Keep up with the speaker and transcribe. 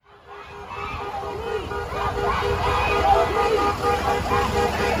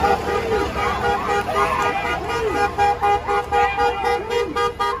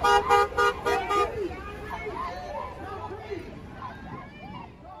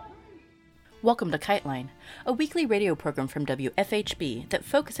Welcome to KiteLine, a weekly radio program from WFHB that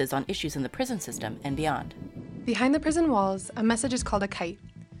focuses on issues in the prison system and beyond. Behind the prison walls, a message is called a kite.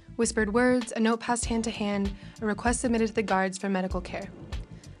 Whispered words, a note passed hand to hand, a request submitted to the guards for medical care.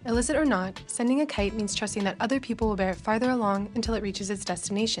 Illicit or not, sending a kite means trusting that other people will bear it farther along until it reaches its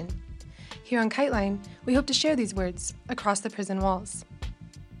destination. Here on KiteLine, we hope to share these words across the prison walls.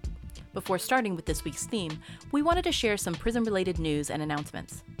 Before starting with this week's theme, we wanted to share some prison-related news and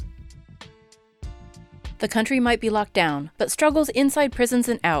announcements. The country might be locked down, but struggles inside prisons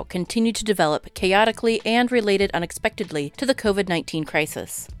and out continue to develop chaotically and related unexpectedly to the COVID-19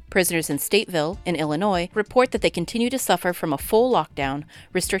 crisis. Prisoners in Stateville, in Illinois, report that they continue to suffer from a full lockdown,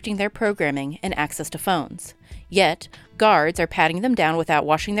 restricting their programming and access to phones. Yet, guards are patting them down without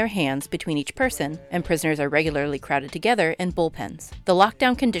washing their hands between each person, and prisoners are regularly crowded together in bullpens. The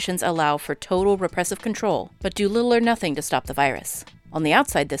lockdown conditions allow for total repressive control, but do little or nothing to stop the virus. On the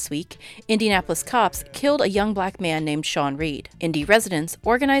outside this week, Indianapolis cops killed a young black man named Sean Reed. Indy residents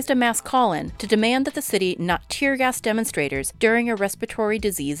organized a mass call-in to demand that the city not tear gas demonstrators during a respiratory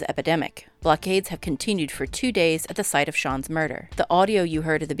disease epidemic. Blockades have continued for 2 days at the site of Sean's murder. The audio you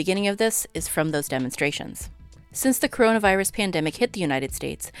heard at the beginning of this is from those demonstrations. Since the coronavirus pandemic hit the United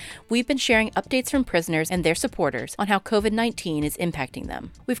States, we've been sharing updates from prisoners and their supporters on how COVID-19 is impacting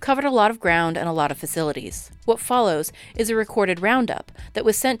them. We've covered a lot of ground and a lot of facilities. What follows is a recorded roundup that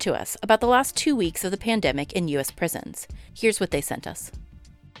was sent to us about the last 2 weeks of the pandemic in U.S. prisons. Here's what they sent us.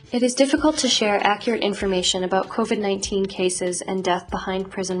 It is difficult to share accurate information about COVID-19 cases and death behind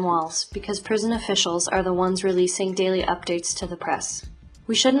prison walls because prison officials are the ones releasing daily updates to the press.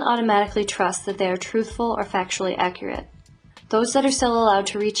 We shouldn't automatically trust that they are truthful or factually accurate. Those that are still allowed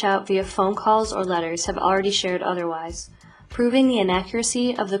to reach out via phone calls or letters have already shared otherwise, proving the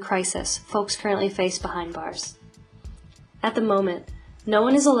inaccuracy of the crisis folks currently face behind bars. At the moment, no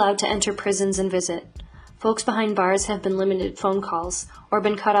one is allowed to enter prisons and visit. Folks behind bars have been limited phone calls or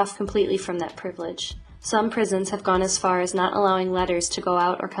been cut off completely from that privilege. Some prisons have gone as far as not allowing letters to go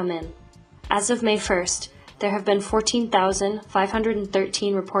out or come in. As of May 1st, there have been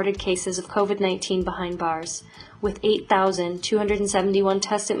 14,513 reported cases of COVID-19 behind bars, with 8,271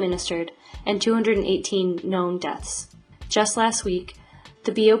 tests administered and 218 known deaths. Just last week,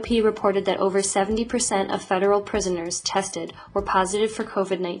 the BOP reported that over 70% of federal prisoners tested were positive for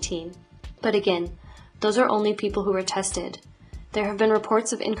COVID-19. But again, those are only people who were tested. There have been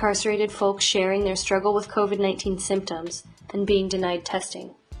reports of incarcerated folks sharing their struggle with COVID-19 symptoms and being denied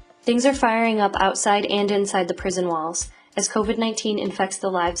testing. Things are firing up outside and inside the prison walls, as COVID-19 infects the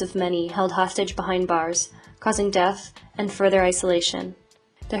lives of many held hostage behind bars, causing death and further isolation.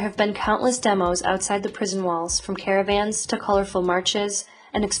 There have been countless demos outside the prison walls, from caravans to colorful marches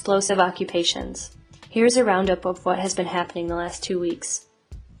and explosive occupations. Here's a roundup of what has been happening the last 2 weeks.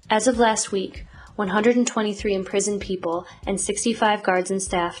 As of last week, 123 imprisoned people and 65 guards and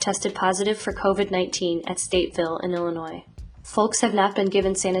staff tested positive for COVID-19 at Stateville in Illinois. Folks have not been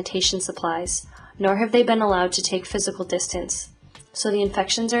given sanitation supplies, nor have they been allowed to take physical distance, so the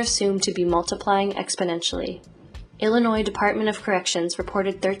infections are assumed to be multiplying exponentially. Illinois Department of Corrections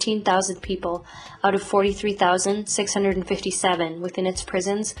reported 13,000 people out of 43,657 within its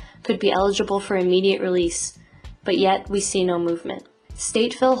prisons could be eligible for immediate release, but yet we see no movement.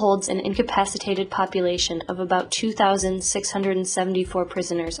 Stateville holds an incapacitated population of about 2,674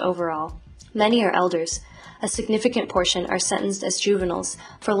 prisoners overall. Many are elders. A significant portion are sentenced as juveniles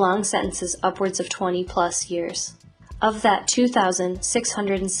for long sentences upwards of 20-plus years. Of that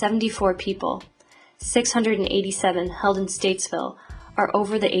 2,674 people, 687 held in Statesville are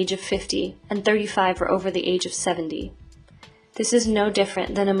over the age of 50 and 35 are over the age of 70. This is no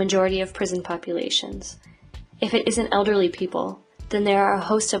different than a majority of prison populations. If it isn't elderly people, then there are a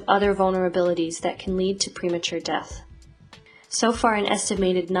host of other vulnerabilities that can lead to premature death. So far, an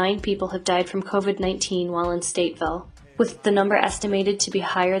estimated 9 people have died from COVID-19 while in Stateville, with the number estimated to be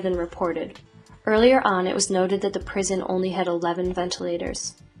higher than reported. Earlier on, it was noted that the prison only had 11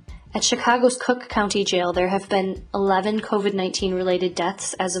 ventilators. At Chicago's Cook County Jail, there have been 11 COVID-19 related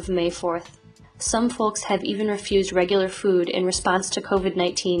deaths as of May 4th. Some folks have even refused regular food in response to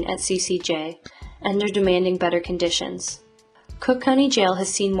COVID-19 at CCJ, and they're demanding better conditions. Cook County Jail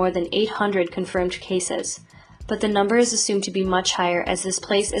has seen more than 800 confirmed cases, but the number is assumed to be much higher as this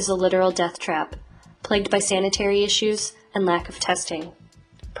place is a literal death trap, plagued by sanitary issues and lack of testing.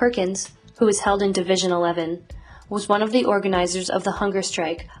 Perkins, who is held in Division 11, was one of the organizers of the hunger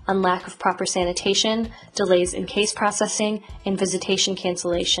strike on lack of proper sanitation, delays in case processing, and visitation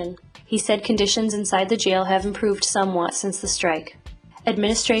cancellation. He said conditions inside the jail have improved somewhat since the strike.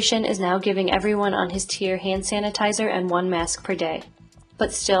 Administration is now giving everyone on his tier hand sanitizer and 1 mask per day.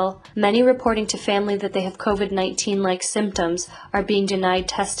 But still, many reporting to family that they have COVID-19-like symptoms are being denied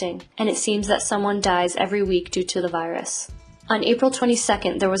testing, and it seems that someone dies every week due to the virus. On April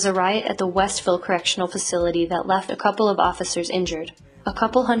 22nd, there was a riot at the Westville Correctional Facility that left a couple of officers injured. A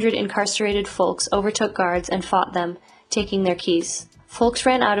couple hundred incarcerated folks overtook guards and fought them, taking their keys. Folks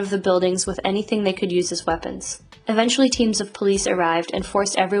ran out of the buildings with anything they could use as weapons. Eventually, teams of police arrived and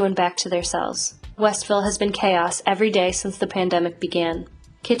forced everyone back to their cells. Westville has been chaos every day since the pandemic began.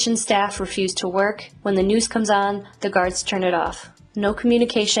 Kitchen staff refuse to work. When the news comes on, the guards turn it off. No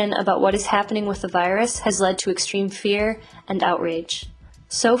communication about what is happening with the virus has led to extreme fear and outrage.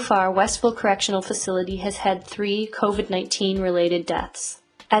 So far, Westville Correctional Facility has had 3 COVID-19 related deaths.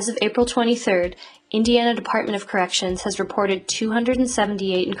 As of April 23rd, Indiana Department of Corrections has reported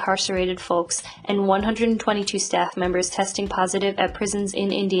 278 incarcerated folks and 122 staff members testing positive at prisons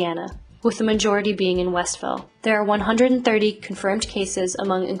in Indiana, with the majority being in Westville. There are 130 confirmed cases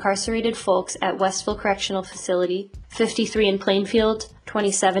among incarcerated folks at Westville Correctional Facility, 53 in Plainfield,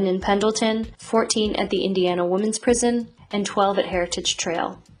 27 in Pendleton, 14 at the Indiana Women's Prison, and 12 at Heritage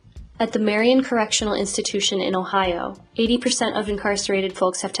Trail. At the Marion Correctional Institution in Ohio, 80% of incarcerated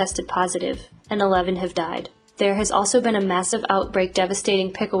folks have tested positive, and 11 have died. There has also been a massive outbreak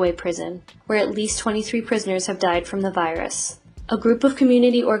devastating Pickaway Prison, where at least 23 prisoners have died from the virus. A group of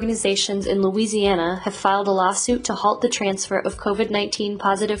community organizations in Louisiana have filed a lawsuit to halt the transfer of COVID-19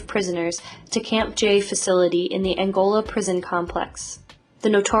 positive prisoners to Camp J facility in the Angola prison complex. The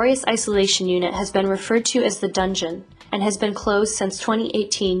notorious isolation unit has been referred to as the Dungeon and has been closed since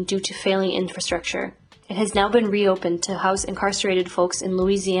 2018 due to failing infrastructure. It has now been reopened to house incarcerated folks in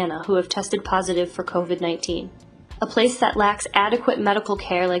Louisiana who have tested positive for COVID-19. A place that lacks adequate medical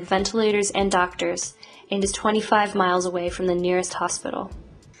care like ventilators and doctors, and is 25 miles away from the nearest hospital.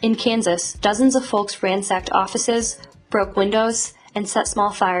 In Kansas, dozens of folks ransacked offices, broke windows, and set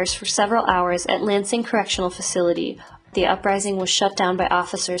small fires for several hours at Lansing Correctional Facility. The uprising was shut down by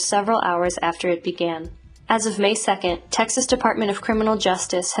officers several hours after it began. As of May 2nd, Texas Department of Criminal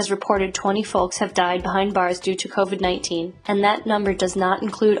Justice has reported 20 folks have died behind bars due to COVID-19, and that number does not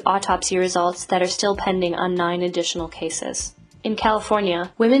include autopsy results that are still pending on 9 additional cases. In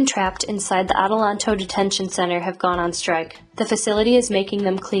California, women trapped inside the Adelanto Detention Center have gone on strike. The facility is making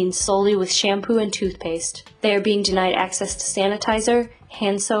them clean solely with shampoo and toothpaste. They are being denied access to sanitizer,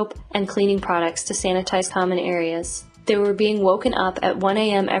 hand soap, and cleaning products to sanitize common areas. They were being woken up at 1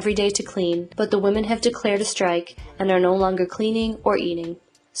 a.m. every day to clean, but the women have declared a strike and are no longer cleaning or eating.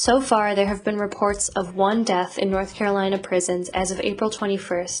 So far, there have been reports of 1 death in North Carolina prisons as of April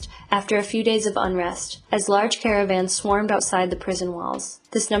 21st, after a few days of unrest, as large caravans swarmed outside the prison walls.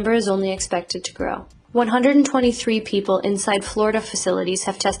 This number is only expected to grow. 123 people inside Florida facilities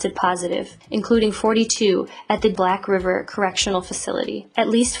have tested positive, including 42 at the Black River Correctional Facility. At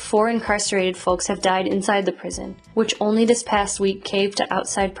least 4 incarcerated folks have died inside the prison, which only this past week caved to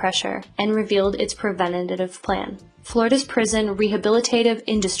outside pressure and revealed its preventative plan. Florida's Prison Rehabilitative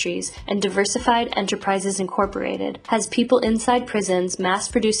Industries and Diversified Enterprises Incorporated has people inside prisons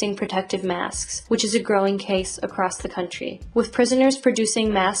mass-producing protective masks, which is a growing case across the country. With prisoners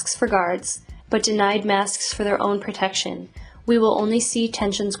producing masks for guards, but denied masks for their own protection, we will only see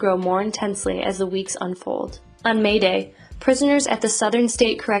tensions grow more intensely as the weeks unfold. On May Day, prisoners at the Southern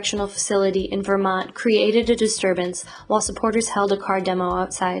State Correctional Facility in Vermont created a disturbance while supporters held a car demo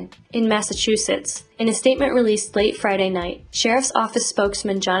outside. In Massachusetts, in a statement released late Friday night, Sheriff's Office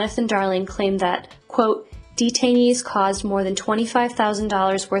spokesman Jonathan Darling claimed that, quote, detainees caused more than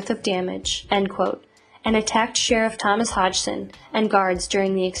 $25,000 worth of damage, end quote, and attacked Sheriff Thomas Hodgson and guards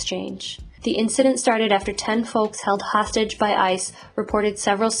during the exchange. The incident started after 10 folks held hostage by ICE reported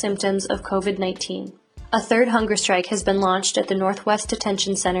several symptoms of COVID-19. A third hunger strike has been launched at the Northwest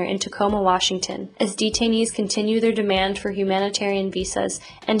Detention Center in Tacoma, Washington, as detainees continue their demand for humanitarian visas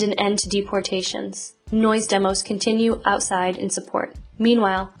and an end to deportations. Noise demos continue outside in support.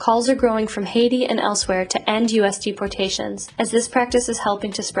 Meanwhile, calls are growing from Haiti and elsewhere to end U.S. deportations, as this practice is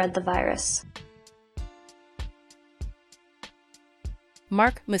helping to spread the virus.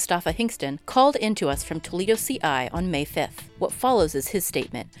 Mark Mustafa Hingston called into us from Toledo CI on May 5th. What follows is his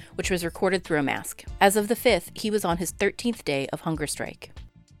statement, which was recorded through a mask. As of the 5th, he was on his 13th day of hunger strike.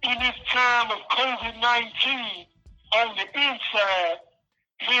 In this time of COVID-19, on the inside,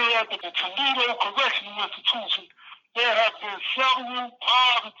 here at the Toledo Correctional Institution, there have been several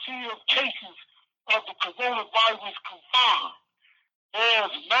positive cases of the coronavirus confirmed.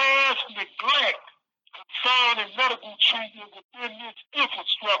 There's mass neglect concerning medical treatment within this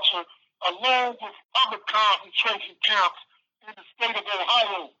infrastructure, along with other concentration camps in the state of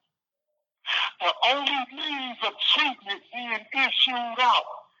Ohio. The only means of treatment being issued out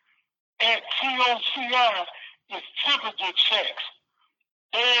at TOCI is temperature checks.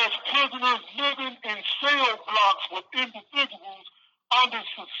 There's prisoners living in cell blocks with individuals under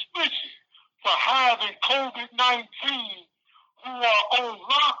suspicion for having COVID-19 who are on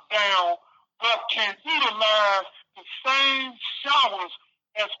lockdown but can utilize the same showers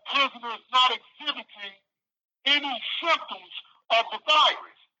as prisoners not exhibiting any symptoms of the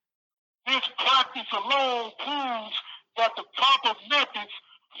virus. This practice alone proves that the proper methods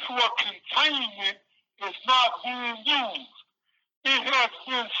for containment is not being used. It has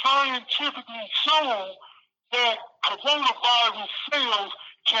been scientifically shown that coronavirus cells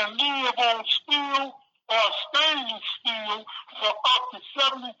can live on steel or stainless steel for up to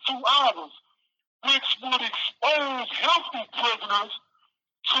 72 hours, which would expose healthy prisoners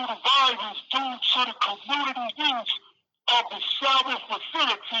to the virus due to the community use of the shower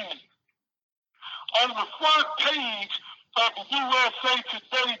facilities. On the front page of the USA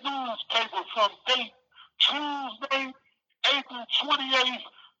Today newspaper from date Tuesday, April 28th,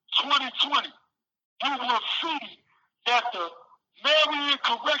 2020, you will see that the Marion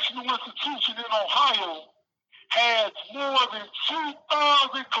Correctional Institution in Ohio has more than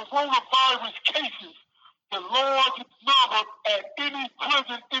 2,000 coronavirus cases, the largest number at any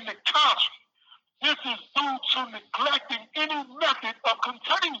prison in the country. This is due to neglecting any method of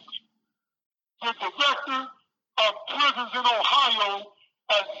containment. The director of prisons in Ohio,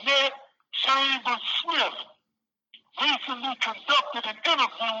 Annette Chambers-Smith, recently conducted an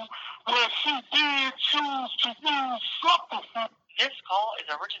interview where she did choose to use subterfuge. This call is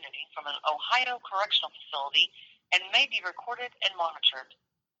originating from an Ohio correctional facility and may be recorded and monitored.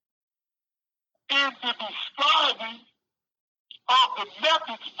 In the describing of the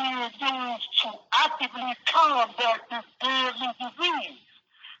methods being used to actively combat this deadly disease,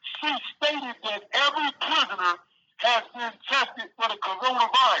 she stated that every prisoner has been tested for the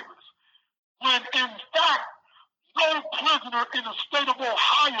coronavirus, when in fact, no prisoner in the state of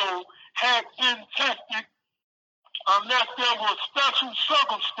Ohio had been tested unless there were special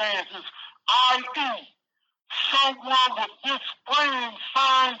circumstances, i.e., someone was displaying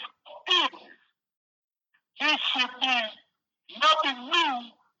signs of illness. This should be nothing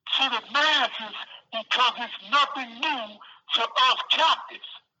new to the masses because it's nothing new to us captives.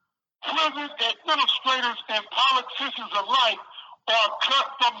 Prison administrators and politicians alike are cut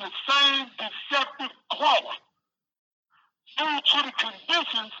from the same deceptive cloth. Due to the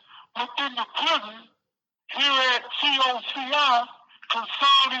conditions within the prison here at TOCI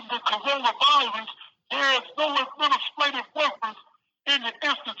concerning the coronavirus, there is no administrative workers in the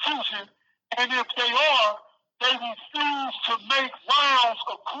institution, and if they are, they refuse to make rounds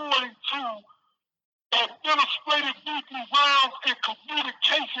according to administrative weekly rounds and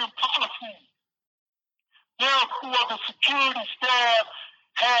communication policies. Therefore, the security staff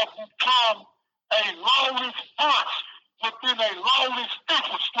has become a lawless bunch within a lawless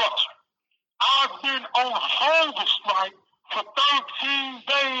infrastructure. I've been on hunger strike for 13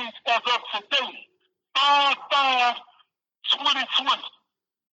 days as of today, 5/5/2020.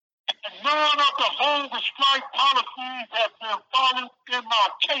 And none of the hunger strike policies have been followed in my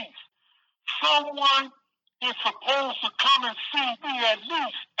case. Someone is supposed to come and see me at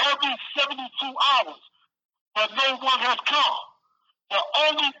least every 72 hours, but no one has come. The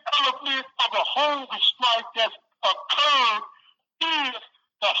only element of a hunger strike that's occurred is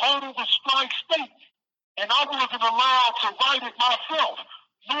the hunger strike statement, and I wasn't allowed to write it myself,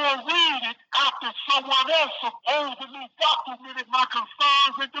 nor read it after someone else supposedly documented my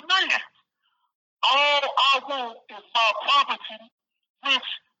concerns and demands. All I want is my property, which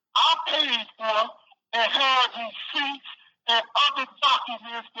I paid for, and have receipts and other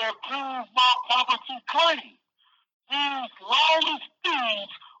documents that prove my property claim. These lawless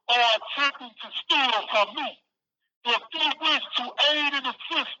thieves are attempting to steal from me. If you wish to aid and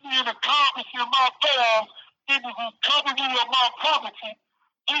assist me in accomplishing my goals in the recovery of my property,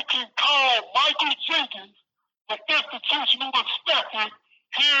 you can call Michael Jenkins, the institutional inspector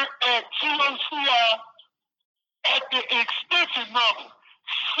here at TOCI, at the extension number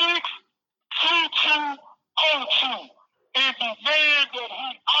 62202, and demand that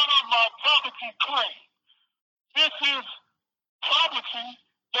he honor my property claim. This is property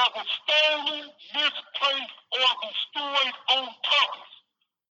that was stolen, misplaced, or destroyed on purpose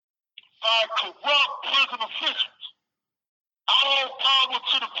by corrupt prison officials. All power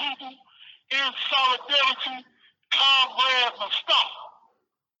to the people. In solidarity, Comrade Mustafa,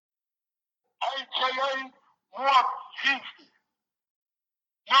 a.k.a. Mark Houston,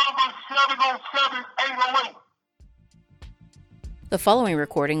 number 707-808. The following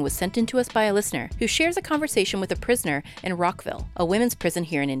recording was sent in to us by a listener who shares a conversation with a prisoner in Rockville, a women's prison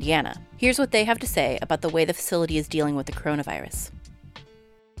here in Indiana. Here's what they have to say about the way the facility is dealing with the coronavirus.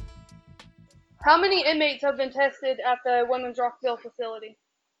 How many inmates have been tested at the Women's Rockville facility?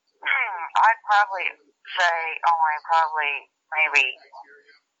 I'd probably say maybe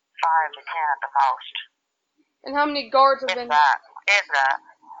 5 to 10 at the most. And how many guards have If been? that.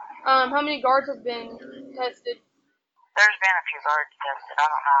 How many guards have been tested? There's been a few guards tested.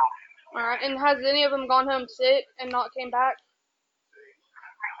 I don't know. All right. And has any of them gone home sick and not came back?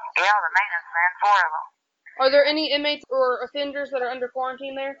 Yeah, the maintenance man, 4 of them. Are there any inmates or offenders that are under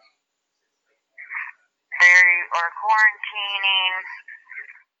quarantine there? They are quarantining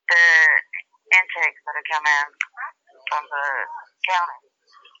the intakes that have come in from the county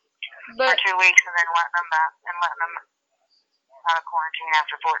for 2 weeks, and then letting them out of quarantine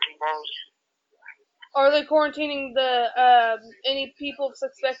after 14 days. Are they quarantining the any people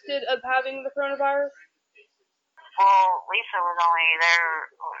suspected of having the coronavirus? Well, Lisa was only in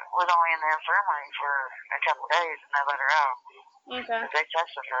the infirmary for a couple of days, and they let her out. Okay. They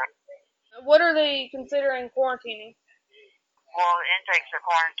tested her. What are they considering quarantining? Well, the intakes are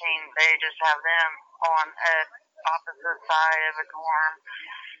quarantined. They just have them on an opposite side of a dorm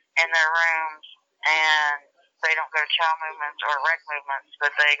in their rooms, and they don't go to child movements or rec movements,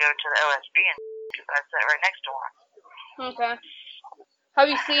 but they go to the OSB and that's it right next to them. Okay. Have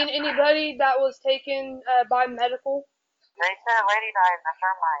you seen anybody that was taken by medical? They said a lady died in the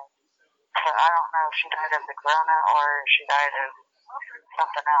infirmary, but I don't know if she died of the corona or if she died of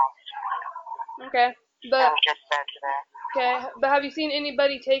something else. Okay. That was just said today. Okay, but have you seen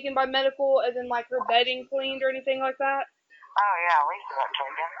anybody taken by medical, as in like her bedding cleaned or anything like that? Oh yeah, Lisa got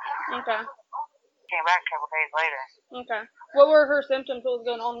taken. Okay. Came back a couple days later. Okay. What were her symptoms? What was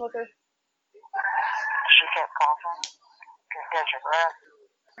going on with her? She kept coughing, couldn't catch her breath.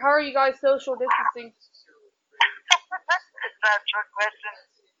 How are you guys social distancing? Is that a trick question?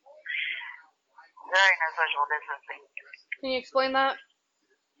 There ain't no social distancing. Can you explain that?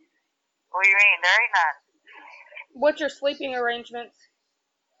 What do you mean? There ain't none. What's your sleeping arrangements?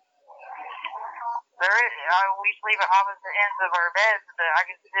 There is. We sleep at opposite ends of our beds, but I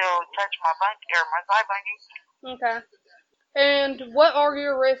can still touch my side bungee. Okay. And what are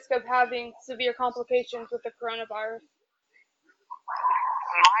your risks of having severe complications with the coronavirus?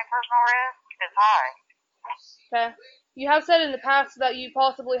 My personal risk is high. Okay. You have said in the past that you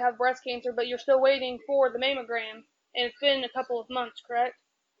possibly have breast cancer, but you're still waiting for the mammogram, and it's been a couple of months, correct?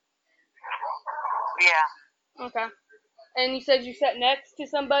 Yeah. Okay. And you said you sat next to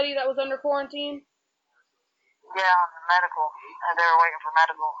somebody that was under quarantine? Yeah, on the medical. They were waiting for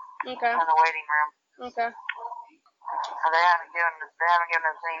medical. Okay. In the waiting room. Okay. And they haven't given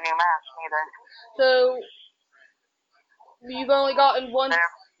us any new masks either. So you've only gotten one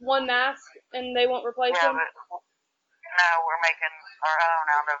mask, and they won't replace them? But no, we're making our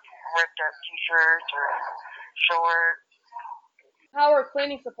own out of ripped up t-shirts or shorts. How are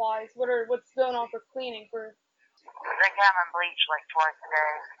cleaning supplies? What's going on for cleaning? They come and bleach like twice a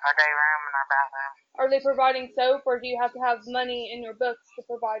day, our day room and our bathroom. Are they providing soap, or do you have to have money in your books to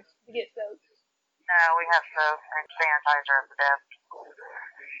get soap? No, we have soap and sanitizer at the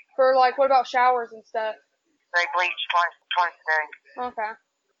desk. What about showers and stuff? They bleach twice a day. Okay.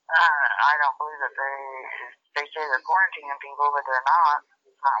 I don't believe that they say they're quarantining people, but they're not.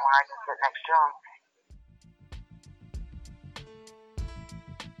 It's not when I can sit next to them.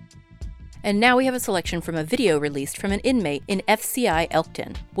 And now we have a selection from a video released from an inmate in FCI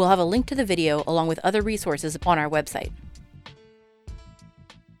Elkton. We'll have a link to the video along with other resources on our website.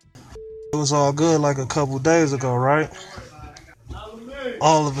 It was all good like a couple days ago, right?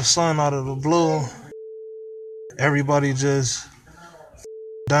 All of a sudden, out of the blue, everybody just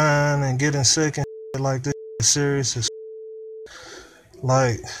dying and getting sick and like this is serious as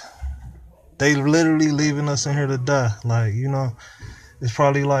like they literally leaving us in here to die. Like, you know, it's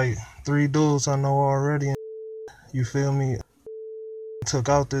probably like 3 dudes I know already, and you feel me? Took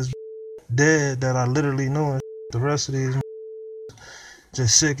out this dead that I literally knew, and the rest of these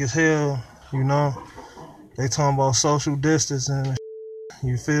just sick as hell, you know? They talking about social distancing,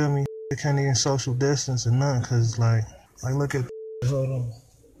 you feel me? They can't even social distance or nothing, cause like look at, hold on.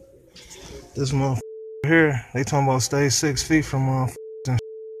 This motherfucker here, they talking about stay 6 feet from motherfuckers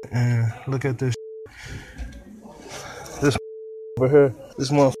and look at this. This over here, this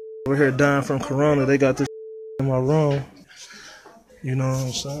motherfucker over here dying from corona. They got this in my room. You know what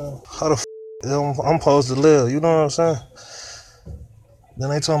I'm saying? How the I'm supposed to live? You know what I'm saying?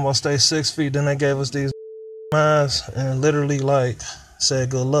 Then they talking about stay 6 feet. Then they gave us these masks and literally like said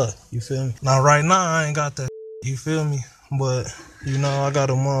good luck. You feel me? Now right now I ain't got that. You feel me? But, you know, I got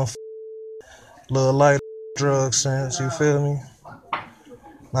a little light drug sense, you feel me?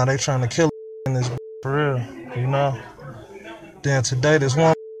 Now they trying to kill in this for real, you know? Then today, this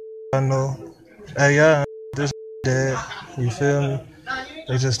one I know, AI, this dead, you feel me?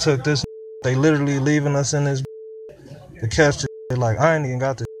 They just took this, they literally leaving us in this to catch this. Like, I ain't even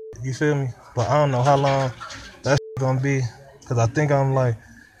got this, you feel me? But I don't know how long that gonna be, cause I think I'm like,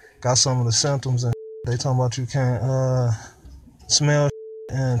 got some of the symptoms and they talking about you can't smell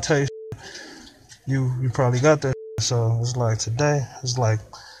and taste. You probably got that. So it's like today, it's like,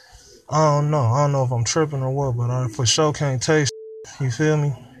 I don't know if I'm tripping or what, but I for sure can't taste. You feel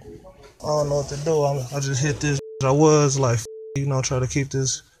me? I don't know what to do. I just hit this. I was like, you know, try to keep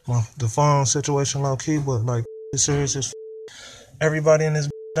the phone situation low key, but like, it's serious as everybody in this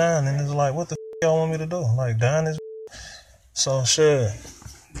dying, and it's like, what the y'all want me to do? Like, dying is. So shit,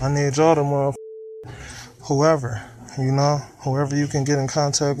 I need y'all to whoever, you know, whoever you can get in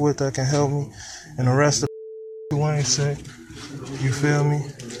contact with that can help me, and the rest of who ain't sick, you feel me?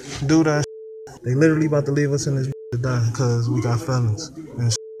 Do that. They literally about to leave us in this to die because we got felons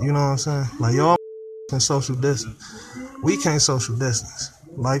and you know what I'm saying? Like, y'all can social distance. We can't social distance.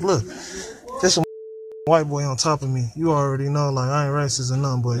 Like, look, there's a white boy on top of me. You already know, like, I ain't racist or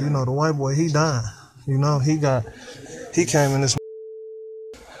nothing, but you know, the white boy, he dying. You know, he came in this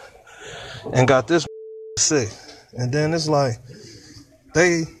and got this sick. And then it's like,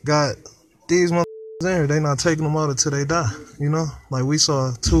 they got these motherfuckers in here, they not taking them out until they die, you know? Like, we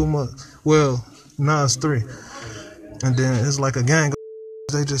saw 2 months, well, now it's 3. And then it's like a gang,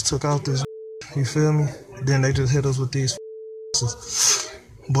 they just took out this, you feel me? Then they just hit us with these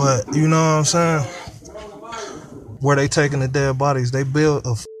but, you know what I'm saying? Where they taking the dead bodies, they built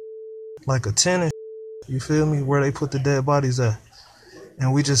like a tent, you feel me? Where they put the dead bodies at.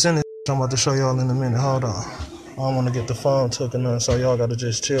 And we just in it, I'm about to show y'all in a minute, hold on. I don't want to get the phone taken on, so y'all got to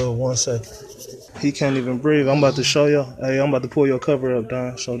just chill 1 second. He can't even breathe. I'm about to show y'all. Hey, I'm about to pull your cover up,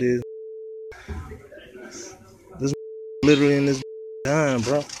 Don. Show this. This literally in this dying,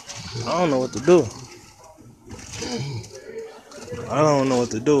 bro. I don't know what to do. I don't know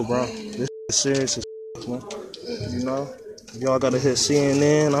what to do, bro. This is serious as man. You know? Y'all got to hit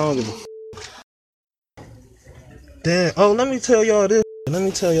CNN. I don't give a Damn. Oh, let me tell y'all this.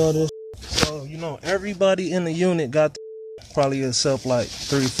 So, you know, everybody in the unit got probably except like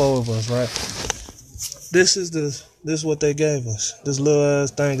 3-4 of us, right? This is what they gave us. This little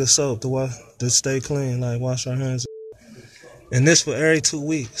ass thing of soap to stay clean, like wash our hands. And this for every 2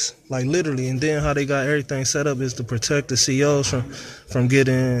 weeks, like literally. And then how they got everything set up is to protect the COs from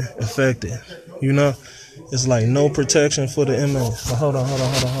getting affected. You know, it's like no protection for the inmates. But hold on. Let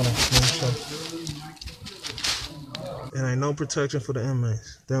me show you. It ain't no protection for the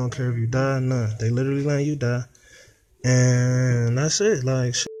inmates. They don't care if you die or not. They literally let you die. And that's it.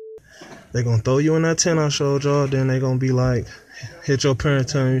 Like, shit. They gonna throw you in that tent I showed y'all. Then they gonna be like, hit your parent,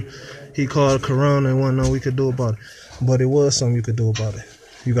 tell you he called Corona and wasn't nothing we could do about it. But it was something you could do about it.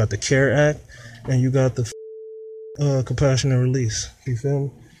 You got the CARE Act and you got the compassionate release. You feel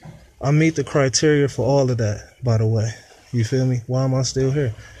me? I meet the criteria for all of that, by the way. You feel me? Why am I still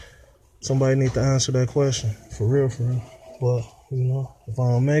here? Somebody need to answer that question. For real. But, you know, if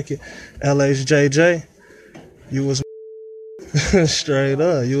I don't make it, LHJJ, you was straight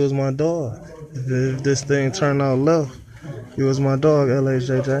up. You was my dog. If this thing turned out left, you was my dog,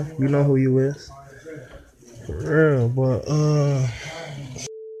 LHJJ. You know who you is. For real, but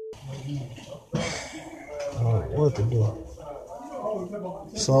what to do?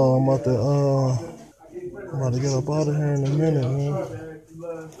 So I'm about to get up out of here in a minute, man.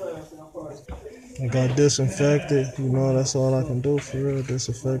 I got disinfected, you know, that's all I can do for real,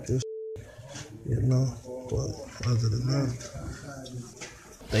 disinfect this, you know, but other than that,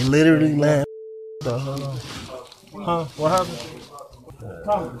 they literally land. Hold on. Huh? What happened?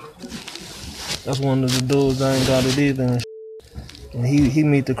 That's one of the dudes that ain't got it either. And he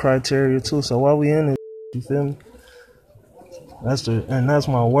meet the criteria too. So why we in it? You feel me? That's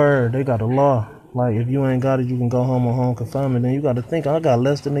my word. They got a law. Like, if you ain't got it, you can go home on home confinement. Then you got to think, I got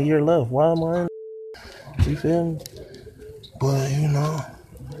less than a year left. Why am I in it? You feel me? But, you know,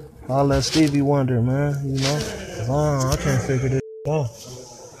 I'll let Stevie Wonder, man. You know? 'Cause I can't figure this out.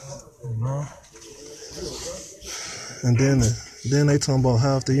 You know? And then they talking about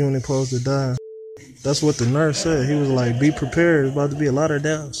half the unit supposed to die. That's what the nurse said. He was like, be prepared. There's about to be a lot of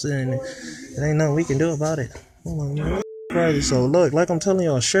deaths. And it ain't nothing we can do about it. I'm like, man, that's crazy. So look, like I'm telling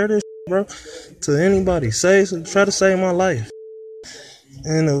y'all, share this, bro, to anybody. Try to save my life.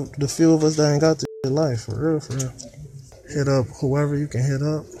 And the few of us that ain't got this life, for real. Hit up whoever you can hit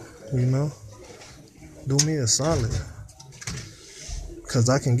up, you know. Do me a solid. Cause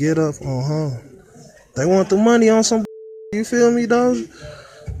I can get up on home. They want the money on some, you feel me, dog?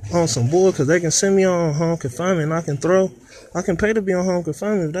 On some bull, cause they can send me on home confinement and I can pay to be on home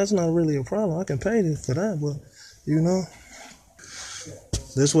confinement. That's not really a problem. I can pay for that, but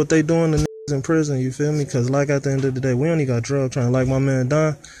that's what they doing to niggas in prison, you feel me? Cause like at the end of the day, we only got drug trying. Like my man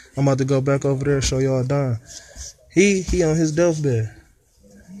Don, I'm about to go back over there and show y'all Don. He on his deathbed.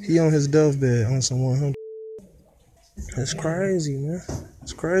 He on his deathbed on some 100. It's crazy, man.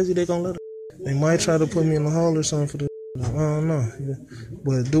 It's crazy they gonna let it. They might try to put me in the hole or something for this. I don't know.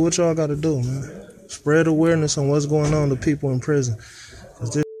 But do what y'all gotta do, man. Spread awareness on what's going on to people in prison.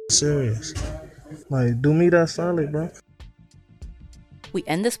 Cause this is serious. Like, do me that solid, bro. We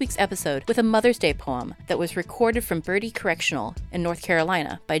end this week's episode with a Mother's Day poem that was recorded from Birdie Correctional in North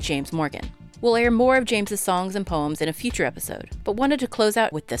Carolina by James Morgan. We'll air more of James's songs and poems in a future episode, but wanted to close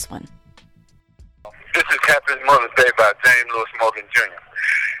out with this one. This is Happy Mother's Day by James Lewis Morgan Jr.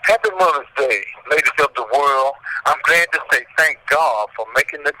 Happy Mother's Day, ladies of the world. I'm glad to say thank God for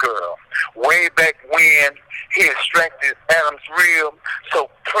making the girl. Way back when he extracted Adam's rib, so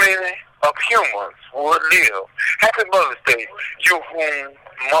plenty of humans would live. Happy Mother's Day, you whom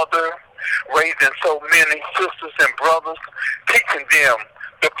mother, raising so many sisters and brothers, teaching them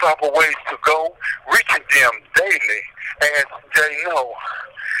the proper ways to go, reaching them daily as they know.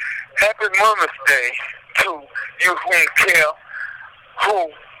 Happy Mother's Day to you whom care,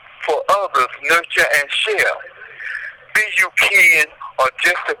 who for others nurture and share. Be you kin or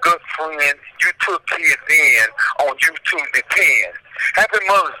just a good friend, you took kids in, on you to depend. Happy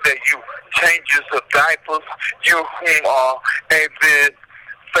Mother's Day, you changers of diapers, you whom are avid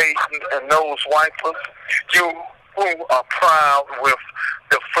face and nose wipers, you who are proud with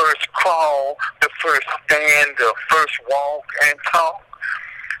the first crawl, the first stand, the first walk and talk.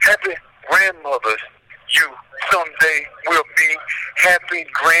 Happy grandmothers, you someday will be happy.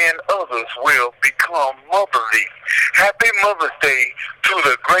 Grand others will become motherly. Happy Mother's Day to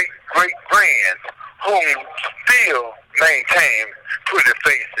the great-great-grands whom still maintain pretty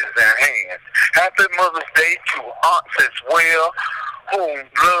faces and hands. Happy Mother's Day to aunts as well, whom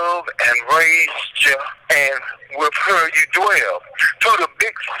love and raised you, and with her you dwell. To the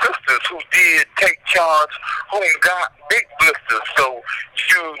big sisters who did take charge, whom got big blisters, so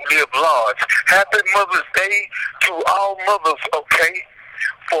you live large. Happy Mother's Day to all mothers, okay?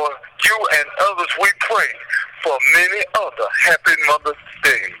 For you and others we pray, for many other Happy Mother's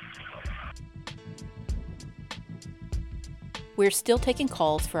Day. We're still taking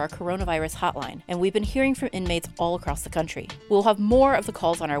calls for our coronavirus hotline, and we've been hearing from inmates all across the country. We'll have more of the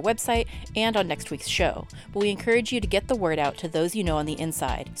calls on our website and on next week's show, but we encourage you to get the word out to those you know on the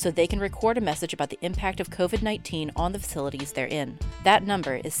inside so they can record a message about the impact of COVID-19 on the facilities they're in. That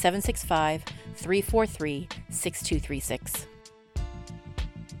number is 765-343-6236.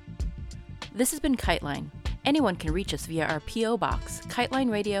 This has been KiteLine. Anyone can reach us via our P.O. Box,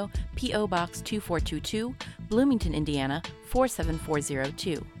 KiteLine Radio, P.O. Box 2422, Bloomington, Indiana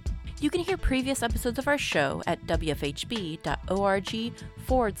 47402. You can hear previous episodes of our show at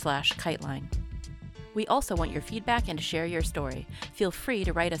wfhb.org/KiteLine. We also want your feedback and to share your story. Feel free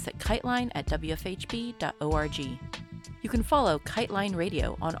to write us at kiteline@wfhb.org. You can follow KiteLine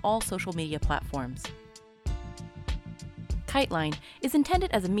Radio on all social media platforms. KiteLine is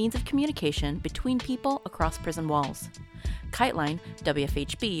intended as a means of communication between people across prison walls. KiteLine,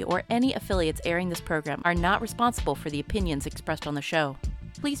 WFHB, or any affiliates airing this program are not responsible for the opinions expressed on the show.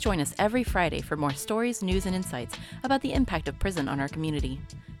 Please join us every Friday for more stories, news, and insights about the impact of prison on our community.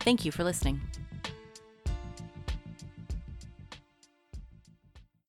 Thank you for listening.